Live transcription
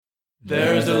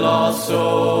There's a lost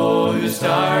soul who's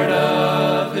tired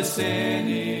of his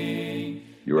sinning.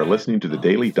 You are listening to the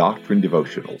Daily Doctrine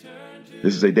Devotional.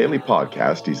 This is a daily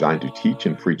podcast designed to teach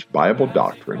and preach Bible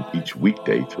doctrine each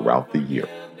weekday throughout the year.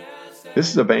 This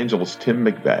is Evangelist Tim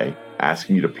McVeigh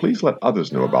asking you to please let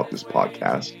others know about this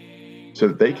podcast so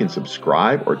that they can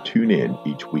subscribe or tune in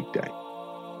each weekday.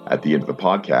 At the end of the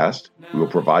podcast, we will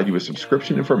provide you with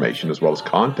subscription information as well as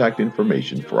contact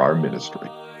information for our ministry.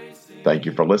 Thank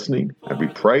you for listening, and we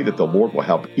pray that the Lord will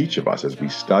help each of us as we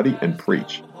study and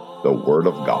preach the Word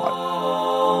of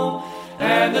God.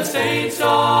 And the saints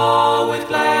all with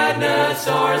gladness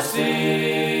are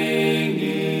singing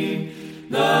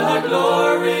the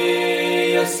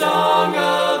glorious song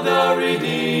of the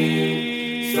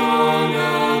redeemed, song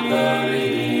of the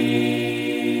redeemed.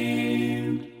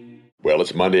 Well,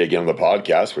 it's Monday again on the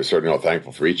podcast. We're certainly all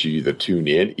thankful for each of you that tune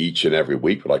in each and every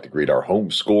week. We'd like to greet our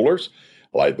homeschoolers,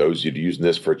 like those of you using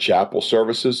this for chapel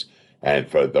services, and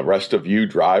for the rest of you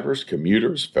drivers,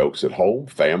 commuters, folks at home,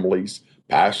 families,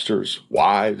 pastors,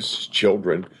 wives,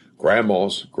 children,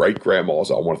 grandmas,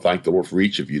 great-grandmas. I want to thank the Lord for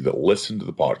each of you that listen to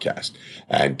the podcast.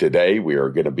 And today we are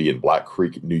going to be in Black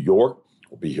Creek, New York.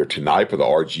 We'll be here tonight for the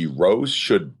R.G. Rose.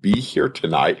 Should be here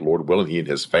tonight, Lord willing, he and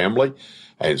his family.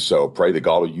 And so pray that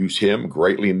God will use him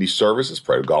greatly in these services.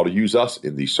 Pray that God will use us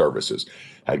in these services.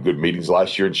 Had good meetings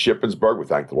last year in Shippensburg. We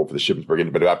thank the Lord for the Shippensburg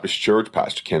Independent Baptist Church,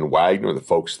 Pastor Ken Wagner and the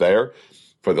folks there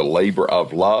for the labor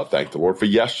of love. Thank the Lord for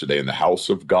yesterday in the house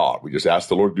of God. We just asked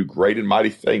the Lord to do great and mighty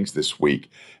things this week.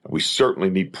 And we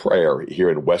certainly need prayer here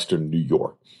in Western New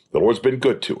York. The Lord's been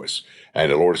good to us,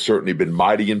 and the Lord has certainly been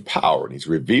mighty in power, and he's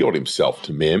revealed himself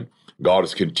to men. God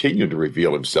is continuing to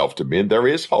reveal himself to men. There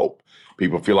is hope.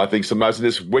 People feel, I think, sometimes in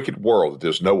this wicked world that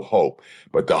there's no hope.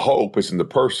 But the hope is in the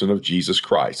person of Jesus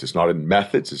Christ. It's not in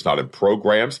methods. It's not in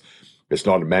programs. It's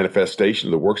not a manifestation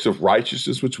of the works of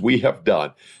righteousness which we have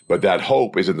done. But that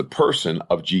hope is in the person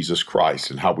of Jesus Christ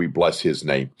and how we bless his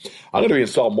name. I'm going to be in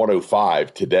Psalm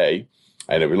 105 today.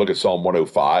 And if we look at Psalm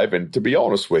 105, and to be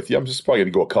honest with you, I'm just probably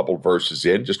going to go a couple of verses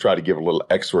in, just try to give a little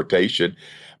exhortation.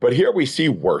 But here we see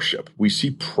worship, we see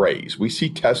praise, we see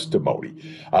testimony,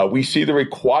 we see the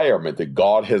requirement that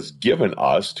God has given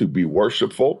us to be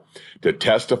worshipful, to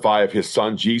testify of his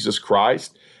son, Jesus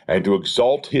Christ, and to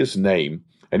exalt his name.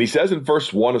 And he says in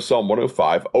verse 1 of Psalm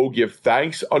 105, "Oh, give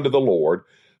thanks unto the Lord,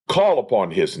 call upon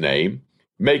his name,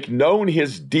 make known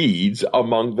his deeds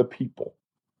among the people.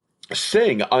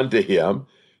 Sing unto him,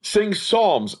 sing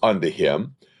psalms unto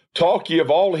him, talk ye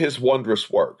of all his wondrous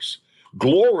works.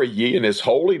 Glory ye in his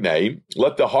holy name.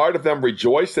 Let the heart of them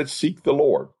rejoice that seek the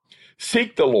Lord.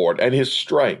 Seek the Lord and his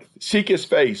strength. Seek his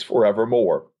face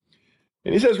forevermore."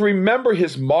 And he says, "Remember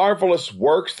his marvelous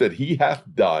works that he hath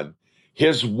done,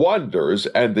 his wonders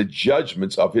and the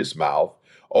judgments of his mouth.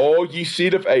 O ye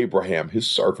seed of Abraham, his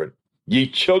servant, ye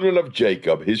children of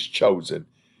Jacob, his chosen.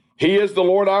 He is the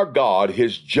Lord our God.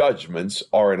 His judgments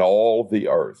are in all the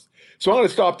earth." So I'm going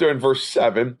to stop there in verse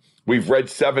 7. We've read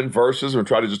 7 verses and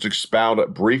try to just expound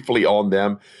briefly on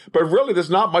them. But really, there's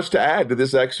not much to add to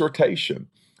this exhortation.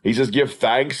 He says, give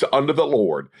thanks unto the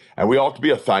Lord. And we ought to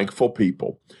be a thankful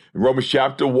people. In Romans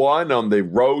chapter 1, on the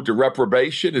road to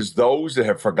reprobation is those that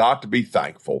have forgot to be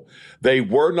thankful. They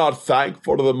were not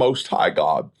thankful to the Most High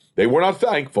God. They were not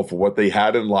thankful for what they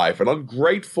had in life. An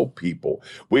ungrateful people.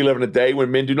 We live in a day when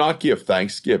men do not give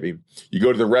thanksgiving. You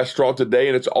go to the restaurant today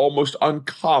and it's almost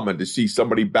uncommon to see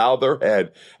somebody bow their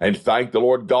head and thank the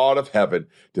Lord God of heaven,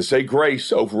 to say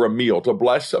grace over a meal, to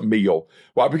bless a meal.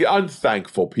 Why? Because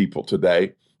unthankful people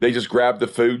today. They just grab the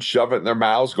food, shove it in their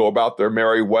mouths, go about their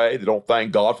merry way. They don't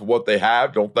thank God for what they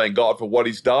have. Don't thank God for what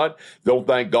he's done. Don't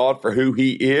thank God for who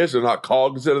he is. They're not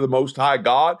cognizant of the Most High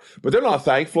God, but they're not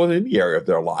thankful in any area of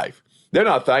their life. They're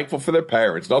not thankful for their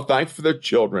parents, not thankful for their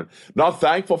children, not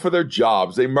thankful for their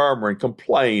jobs. They murmur and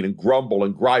complain and grumble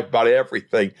and gripe about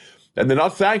everything, and they're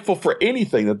not thankful for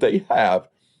anything that they have.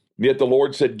 And yet the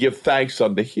Lord said, give thanks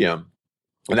unto him.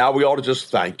 And now we ought to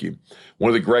just thank him. One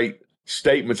of the great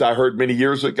statements I heard many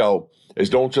years ago is,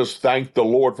 don't just thank the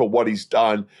Lord for what he's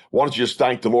done. Why don't you just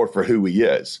thank the Lord for who he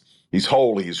is? He's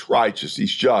holy, he's righteous,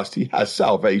 he's just, he has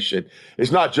salvation.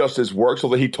 It's not just his works,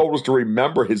 although he told us to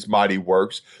remember his mighty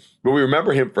works, but we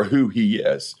remember him for who he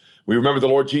is. We remember the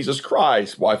Lord Jesus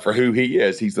Christ, why? For who he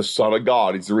is. He's the Son of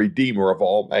God. He's the Redeemer of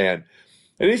all man.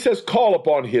 And he says, call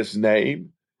upon his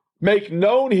name, make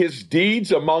known his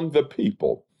deeds among the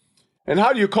people. And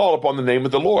how do you call upon the name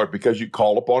of the Lord? Because you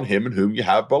call upon him in whom you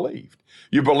have believed.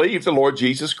 You believe the Lord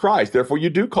Jesus Christ. Therefore,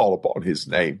 you do call upon his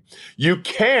name. You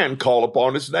can call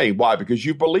upon his name. Why? Because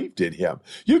you believed in him.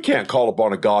 You can't call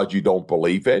upon a God you don't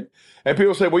believe in. And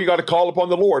people say, well, you got to call upon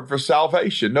the Lord for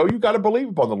salvation. No, you got to believe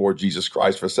upon the Lord Jesus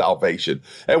Christ for salvation.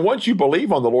 And once you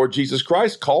believe on the Lord Jesus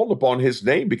Christ, calling upon his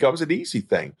name becomes an easy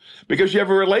thing because you have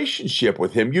a relationship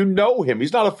with him. You know him.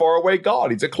 He's not a faraway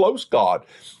God. He's a close God.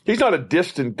 He's not a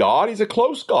distant God. He's a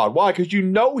close God. Why? Because you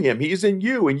know him. He is in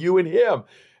you and you in him.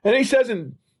 And he says,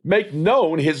 and make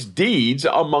known his deeds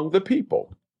among the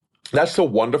people. That's the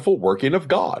wonderful working of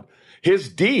God. His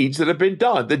deeds that have been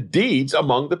done, the deeds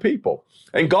among the people.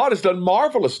 And God has done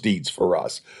marvelous deeds for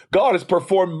us. God has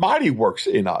performed mighty works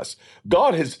in us.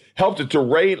 God has helped it to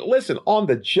rain, listen, on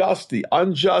the just, the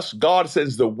unjust. God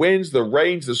sends the winds, the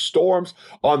rains, the storms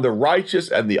on the righteous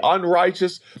and the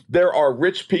unrighteous. There are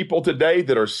rich people today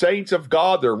that are saints of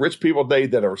God. There are rich people today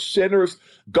that are sinners.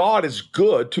 God is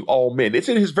good to all men. It's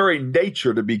in his very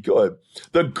nature to be good.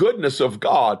 The goodness of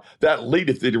God that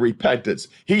leadeth thee to repentance.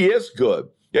 He is good.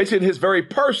 It's in his very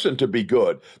person to be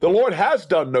good. The Lord has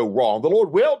done no wrong. The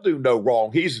Lord will do no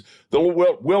wrong.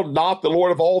 Will not the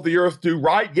Lord of all the earth do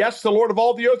right? Yes, the Lord of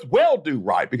all the earth will do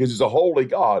right because he's a holy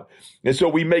God. And so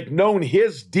we make known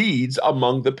his deeds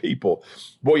among the people.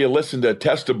 Boy, you listen to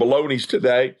testimonies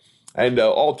today. And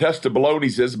all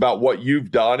testimonies is about what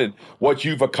you've done and what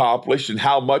you've accomplished and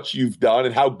how much you've done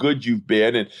and how good you've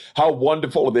been and how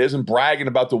wonderful it is and bragging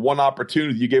about the one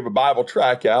opportunity you gave a Bible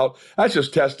tract out. That's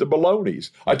just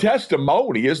testimonies. A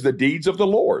testimony is the deeds of the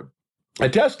Lord. A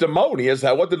testimony is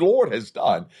what the Lord has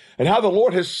done and how the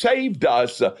Lord has saved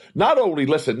us. Not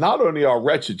only our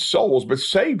wretched souls, but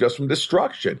saved us from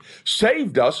destruction,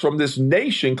 saved us from this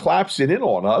nation collapsing in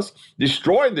on us,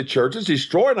 destroying the churches,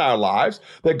 destroying our lives,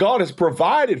 that God has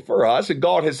provided for us and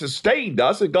God has sustained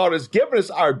us and God has given us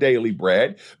our daily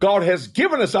bread. God has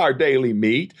given us our daily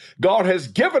meat. God has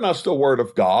given us the word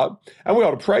of God, and we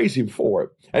ought to praise him for it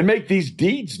and make these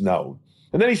deeds known.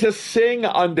 And then he says, sing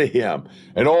unto him.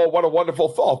 And oh, what a wonderful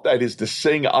thought that is to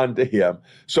sing unto him.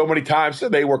 So many times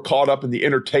today we're caught up in the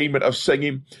entertainment of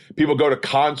singing. People go to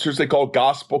concerts they call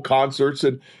gospel concerts,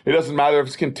 and it doesn't matter if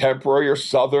it's contemporary or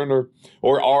Southern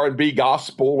or R&B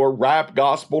gospel or rap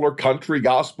gospel or country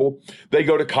gospel. They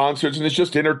go to concerts and it's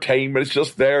just entertainment. It's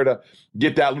just there to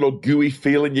get that little gooey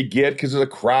feeling you get because there's a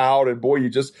crowd, and boy, you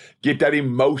just get that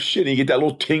emotion, you get that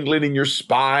little tingling in your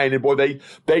spine, and boy,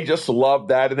 they just love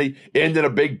that, and they end in a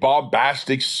big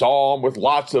bombastic psalm with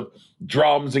lots of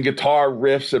drums and guitar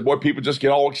riffs, and boy, people just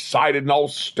get all excited and all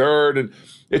stirred, and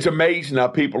it's amazing how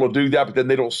people will do that, but then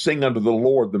they don't sing unto the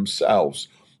Lord themselves.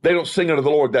 They don't sing unto the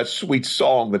Lord that sweet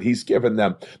song that he's given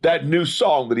them, that new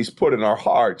song that he's put in our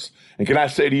hearts. And can I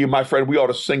say to you, my friend, we ought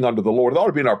to sing unto the Lord. It ought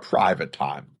to be in our private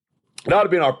time. It ought to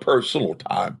be in our personal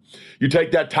time. You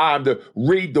take that time to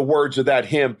read the words of that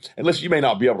hymn, and listen, you may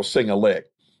not be able to sing a lick.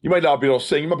 You might not be able to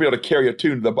sing. You might be able to carry a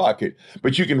tune to the bucket,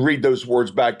 but you can read those words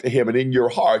back to him, and in your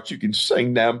heart, you can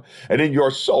sing them, and in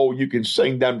your soul, you can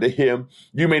sing them to him.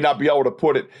 You may not be able to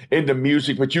put it into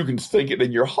music, but you can think it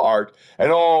in your heart.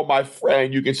 And oh, my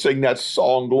friend, you can sing that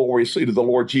song gloriously to the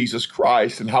Lord Jesus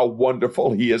Christ and how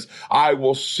wonderful he is. I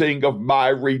will sing of my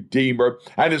Redeemer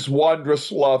and his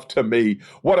wondrous love to me.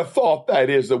 What a thought that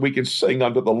is, that we can sing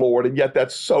unto the Lord, and yet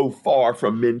that's so far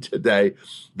from men today.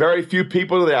 Very few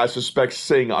people today, I suspect,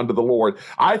 sing unto the Lord.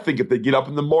 I think if they get up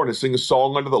in the morning and sing a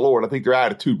song unto the Lord, I think their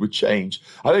attitude would change.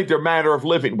 I think their manner of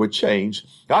living would change.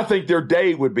 I think their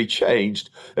day would be changed.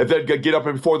 If they'd get up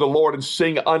before the Lord and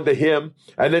sing unto him,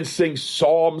 and then sing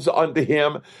psalms unto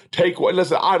him.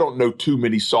 Listen, I don't know too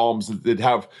many psalms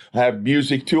that have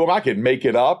music to them. I can make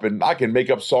it up, and I can make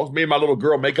up songs. Me and my little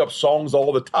girl make up songs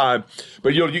all the time.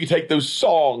 But you can take those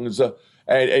songs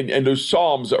and those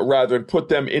psalms rather, and put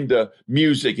them into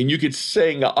music, and you could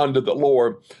sing unto the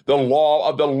Lord. The law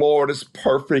of the Lord is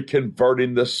perfect,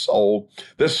 converting the soul.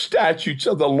 The statutes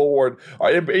of the Lord,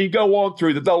 and you go on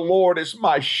through that. The Lord is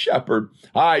my shepherd,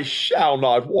 I shall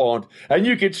not want. And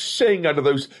you could sing unto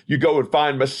those. You go and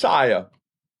find Messiah.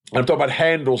 I'm talking about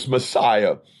Handel's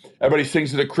Messiah. Everybody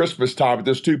sings it at Christmas time, but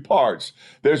there's two parts.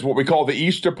 There's what we call the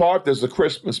Easter part. There's the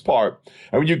Christmas part.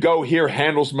 And when you go hear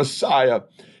Handel's Messiah,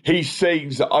 he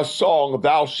sings a song,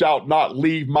 thou shalt not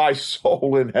leave my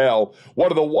soul in hell.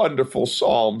 One of the wonderful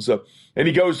psalms. And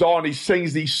he goes on, he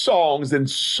sings these songs and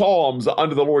psalms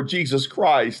unto the Lord Jesus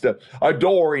Christ,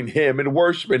 adoring him and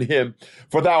worshiping him.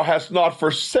 For thou hast not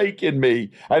forsaken me.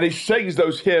 And he sings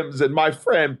those hymns. And my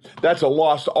friend, that's a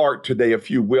lost art today, if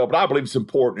you will. But I believe it's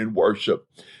important in worship.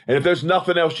 And if there's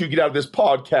nothing else you get out of this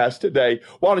podcast today,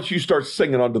 why don't you start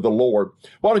singing unto the Lord?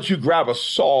 Why don't you grab a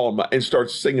psalm and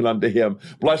start singing unto him?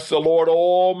 Bless the Lord,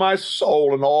 all my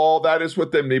soul, and all that is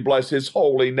within me. Bless his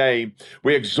holy name.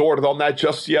 We exhorted on that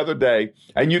just the other day.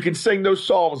 And you can sing those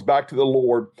psalms back to the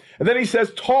Lord. And then he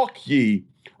says, talk ye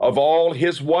of all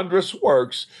his wondrous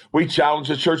works. We challenge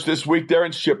the church this week there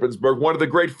in Shippensburg. One of the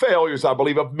great failures, I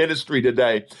believe, of ministry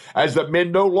today, as that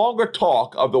men no longer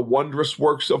talk of the wondrous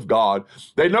works of God.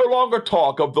 They no longer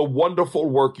talk of the wonderful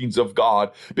workings of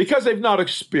God because they've not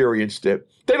experienced it.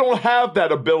 They don't have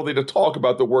that ability to talk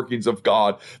about the workings of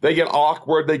God. They get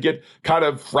awkward. They get kind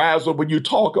of frazzled when you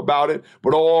talk about it.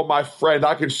 But oh, my friend,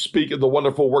 I can speak of the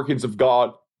wonderful workings of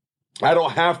God. I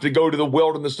don't have to go to the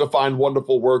wilderness to find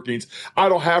wonderful workings. I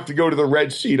don't have to go to the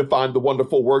Red Sea to find the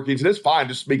wonderful workings. And it's fine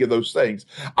to speak of those things.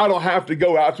 I don't have to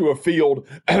go out to a field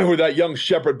where that young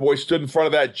shepherd boy stood in front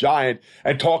of that giant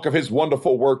and talk of his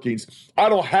wonderful workings. I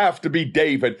don't have to be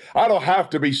David. I don't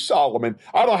have to be Solomon.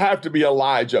 I don't have to be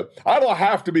Elijah. I don't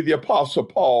have to be the Apostle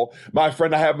Paul. My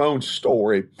friend, I have my own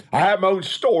story. I have my own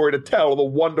story to tell of the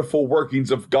wonderful workings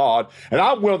of God. And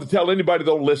I'm willing to tell anybody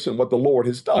that'll listen what the Lord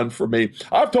has done for me.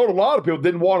 I've told a lot of people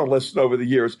didn't want to listen over the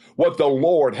years what the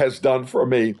Lord has done for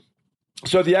me.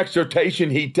 So the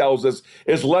exhortation he tells us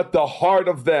is let the heart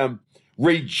of them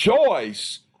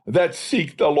rejoice that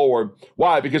seek the Lord.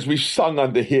 Why? Because we've sung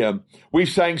unto him. We've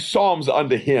sang psalms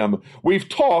unto him. We've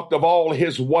talked of all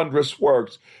his wondrous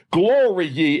works. Glory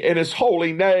ye in his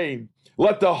holy name.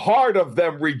 Let the heart of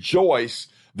them rejoice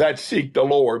that seek the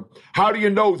Lord. How do you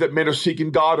know that men are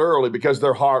seeking God early? Because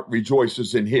their heart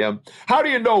rejoices in him. How do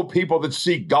you know people that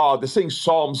seek God, that sing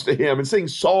psalms to him and sing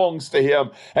songs to him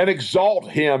and exalt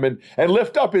him and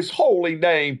lift up his holy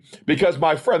name? Because,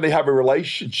 my friend, they have a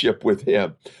relationship with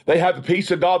him. They have the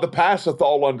peace of God that passeth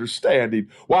all understanding.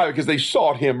 Why? Because they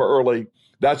sought him early.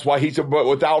 That's why he said, but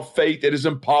without faith it is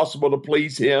impossible to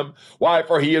please him. Why?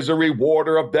 For he is a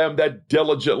rewarder of them that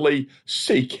diligently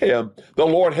seek him. The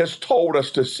Lord has told us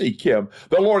to seek him.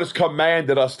 The Lord has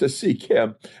commanded us to seek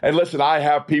him. And listen, I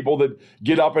have people that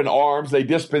get up in arms. They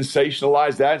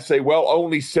dispensationalize that and say, well,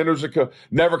 only sinners are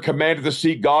never commanded to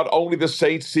seek God. Only the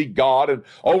saints seek God. And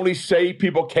only saved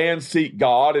people can seek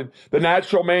God. And the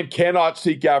natural man cannot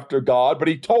seek after God. But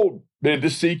he told men to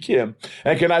seek him.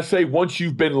 And can I say, once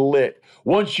you've been lit,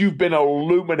 once you've been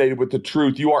illuminated with the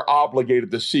truth, you are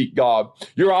obligated to seek God.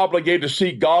 You're obligated to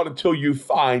seek God until you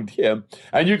find him.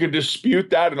 And you can dispute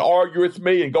that and argue with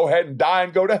me and go ahead and die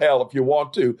and go to hell if you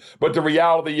want to. But the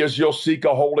reality is you'll seek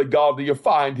a holy God till you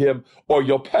find him or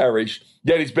you'll perish.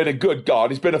 Yet he's been a good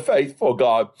God. He's been a faithful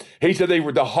God. He said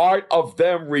the heart of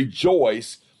them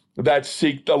rejoice that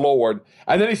seek the Lord.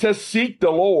 And then he says, seek the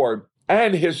Lord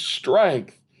and his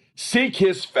strength. Seek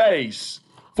his face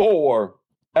for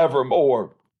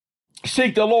evermore.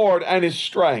 Seek the Lord and his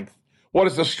strength. What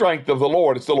is the strength of the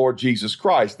Lord? It's the Lord Jesus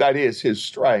Christ. That is his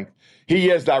strength. He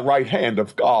is that right hand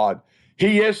of God.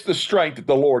 He is the strength that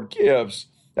the Lord gives.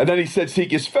 And then he said,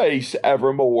 seek his face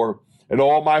evermore. And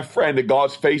oh, my friend, that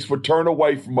God's face would turn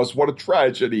away from us. What a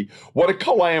tragedy. What a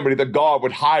calamity that God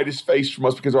would hide his face from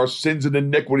us because our sins and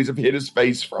iniquities have hid his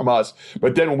face from us.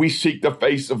 But then we seek the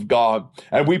face of God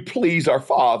and we please our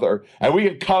Father and we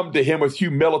can come to him with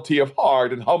humility of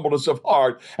heart and humbleness of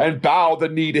heart and bow the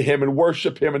knee to him and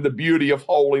worship him in the beauty of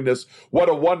holiness. What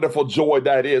a wonderful joy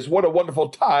that is. What a wonderful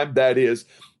time that is.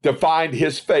 To find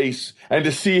his face and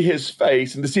to see his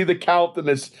face and to see the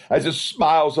countenance as it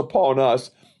smiles upon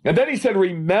us. And then he said,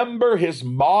 remember his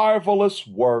marvelous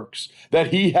works that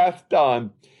he hath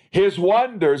done, his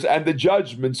wonders and the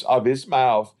judgments of his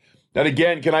mouth. And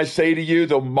again, can I say to you,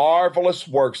 the marvelous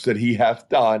works that he hath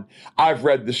done? I've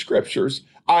read the scriptures.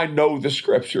 I know the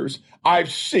scriptures.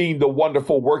 I've seen the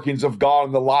wonderful workings of God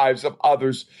in the lives of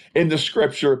others in the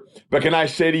scripture. But can I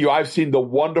say to you, I've seen the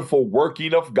wonderful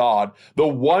working of God, the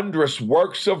wondrous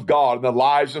works of God in the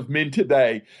lives of men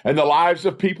today and the lives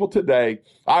of people today.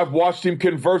 I've watched him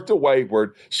convert the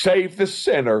wayward, save the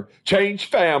sinner, change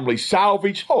families,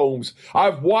 salvage homes.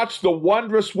 I've watched the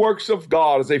wondrous works of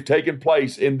God as they've taken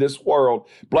place in this world.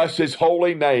 Bless his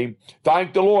holy name.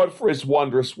 Thank the Lord for his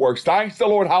wondrous works. Thanks the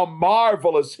Lord how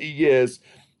marvelous he is.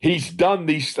 He's done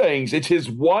these things. It's his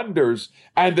wonders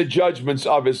and the judgments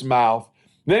of his mouth.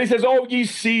 And then he says, O ye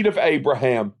seed of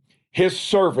Abraham, his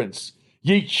servants,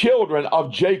 ye children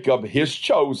of Jacob, his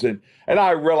chosen. And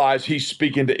I realize he's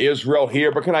speaking to Israel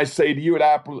here, but can I say to you,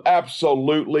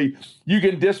 absolutely, you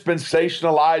can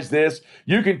dispensationalize this.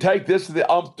 You can take this to the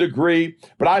nth degree,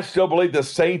 but I still believe the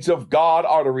saints of God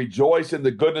are to rejoice in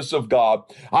the goodness of God.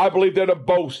 I believe they're to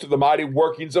boast of the mighty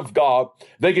workings of God.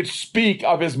 They can speak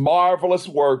of his marvelous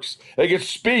works. They can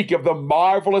speak of the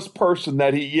marvelous person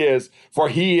that he is, for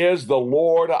he is the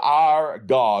Lord our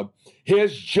God.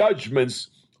 His judgments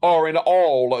are in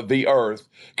all the earth.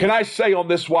 Can I say on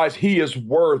this wise, he is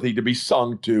worthy to be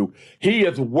sung to. He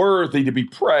is worthy to be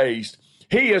praised.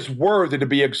 He is worthy to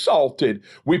be exalted.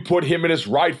 We put him in his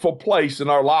rightful place in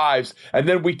our lives, and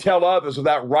then we tell others of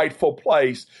that rightful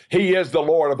place. He is the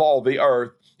Lord of all the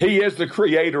earth. He is the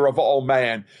creator of all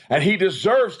man, and he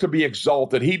deserves to be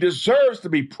exalted. He deserves to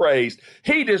be praised.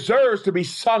 He deserves to be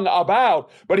sung about,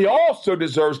 but he also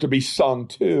deserves to be sung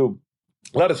too.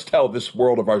 Let us tell this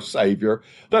world of our Savior.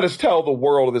 Let us tell the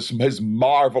world of his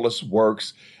marvelous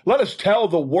works. Let us tell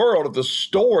the world of the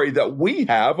story that we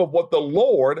have of what the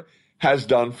Lord has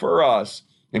done for us.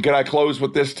 And can I close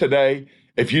with this today?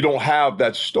 If you don't have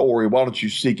that story, why don't you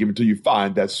seek him until you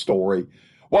find that story?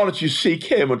 Why don't you seek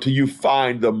him until you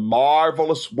find the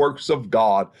marvelous works of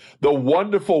God, the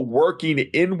wonderful working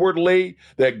inwardly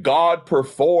that God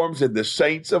performs in the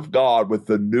saints of God with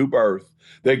the new birth,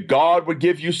 that God would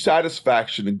give you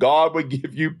satisfaction and God would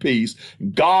give you peace,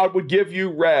 and God would give you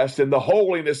rest and the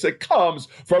holiness that comes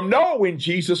from knowing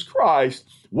Jesus Christ.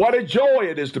 What a joy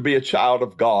it is to be a child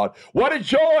of God. What a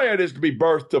joy it is to be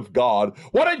birthed of God.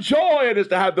 What a joy it is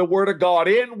to have the word of God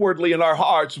inwardly in our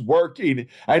hearts, working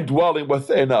and dwelling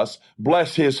within us.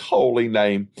 Bless his holy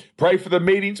name. Pray for the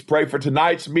meetings. Pray for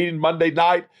tonight's meeting Monday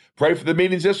night. Pray for the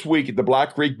meetings this week at the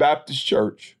Black Creek Baptist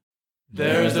Church.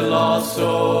 There's a lost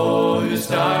soul who's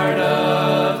tired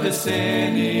of his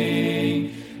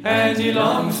sinning, and he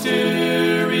longs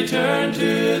to return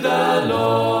to the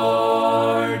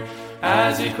Lord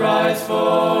as he cries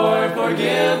for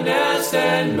forgiveness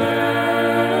and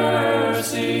mercy.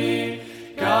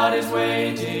 God is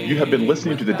waiting. You have been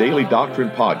listening to the Daily Doctrine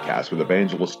Podcast with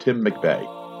evangelist Tim McVeigh.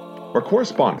 For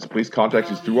correspondence, please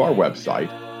contact us through our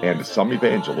website and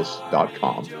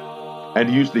someevangelists.com. and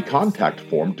use the contact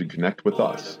form to connect with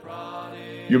us.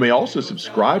 You may also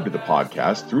subscribe to the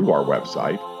podcast through our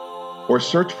website or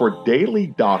search for Daily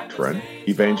Doctrine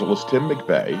Evangelist Tim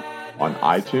McVeigh on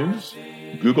iTunes,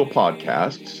 Google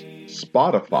Podcasts,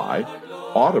 Spotify,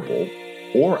 Audible,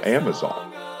 or Amazon.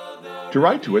 To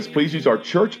write to us, please use our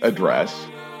church address,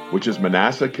 which is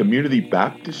Manasseh Community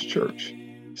Baptist Church,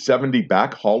 70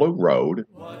 Back Hollow Road,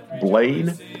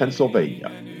 Blaine, Pennsylvania,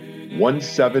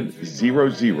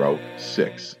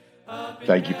 17006.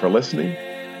 Thank you for listening,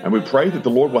 and we pray that the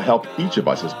Lord will help each of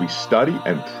us as we study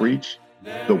and preach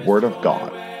the Word of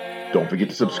God. Don't forget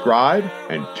to subscribe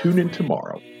and tune in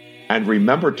tomorrow. And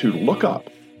remember to look up,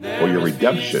 for your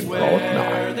redemption draweth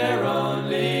nigh. There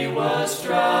only was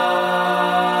strife.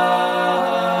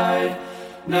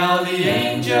 Now the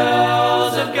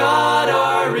angels of God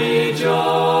are rejoicing,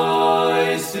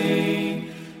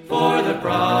 for the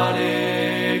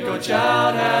prodigal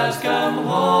child has come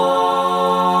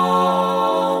home,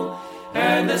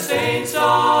 and the saints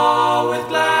all with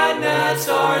gladness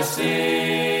are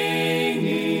singing.